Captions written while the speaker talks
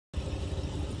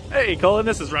Hey Colin,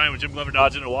 this is Ryan with Jim Glover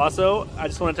Dodge in Owasso. I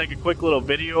just want to take a quick little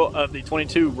video of the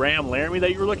 22 Ram Laramie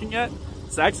that you were looking at.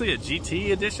 It's actually a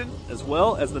GT edition as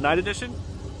well as the Night edition.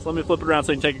 So let me flip it around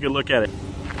so you can take a good look at it.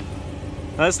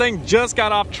 Now this thing just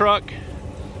got off truck,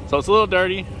 so it's a little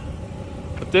dirty,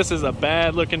 but this is a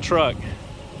bad looking truck.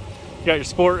 You got your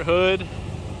sport hood,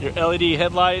 your LED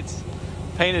headlights,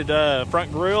 painted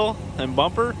front grille and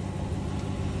bumper.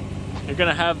 You're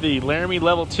gonna have the Laramie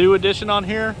Level 2 edition on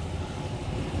here,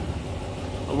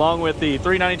 along with the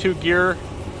 392 gear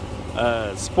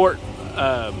sport,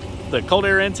 the cold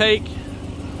air intake,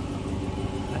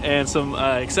 and some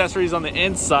accessories on the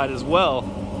inside as well.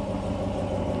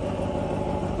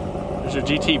 There's your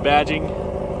GT badging,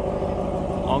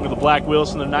 along with the black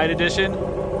wheels from the Night edition.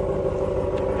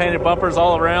 Painted bumpers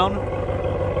all around.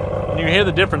 And you can hear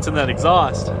the difference in that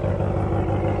exhaust.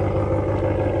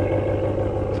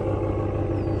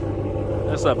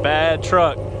 That's a bad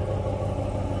truck.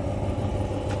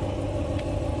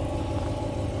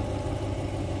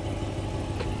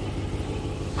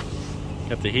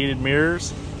 Got the heated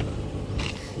mirrors.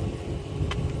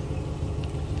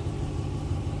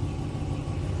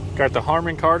 Got the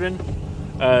Harman Kardon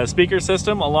speaker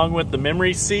system along with the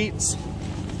memory seats.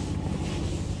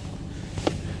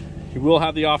 You will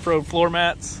have the off-road floor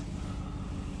mats.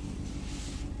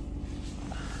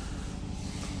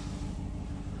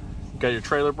 Got your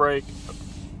trailer brake,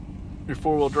 your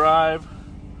four-wheel drive,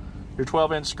 your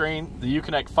 12-inch screen, the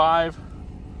Uconnect 5.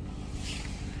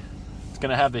 It's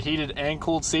going to have the heated and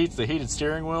cooled seats, the heated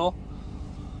steering wheel.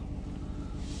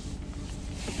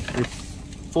 Your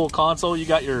full console, you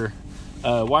got your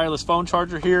wireless phone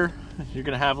charger here. You're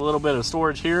going to have a little bit of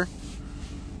storage here.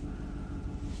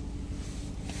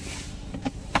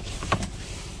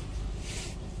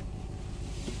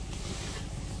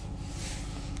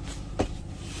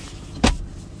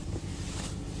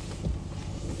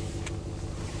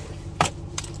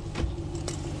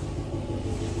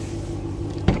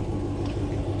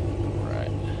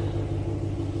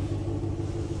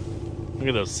 Look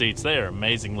at those seats, they are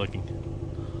amazing looking.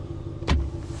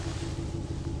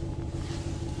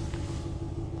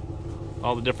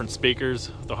 All the different speakers,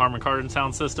 the Harman Kardon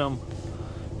sound system.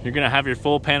 You're gonna have your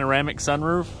full panoramic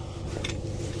sunroof.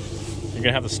 You're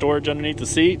gonna have the storage underneath the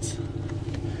seats.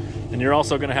 And you're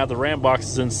also gonna have the Ram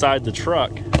boxes inside the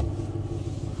truck.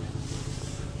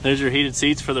 There's your heated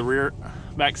seats for the rear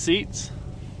back seats.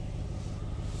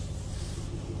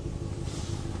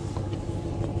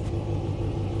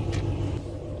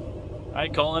 Hi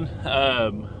Colin,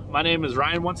 my name is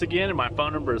Ryan once again, and my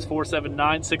phone number is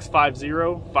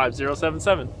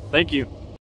 479-650-5077. Thank you.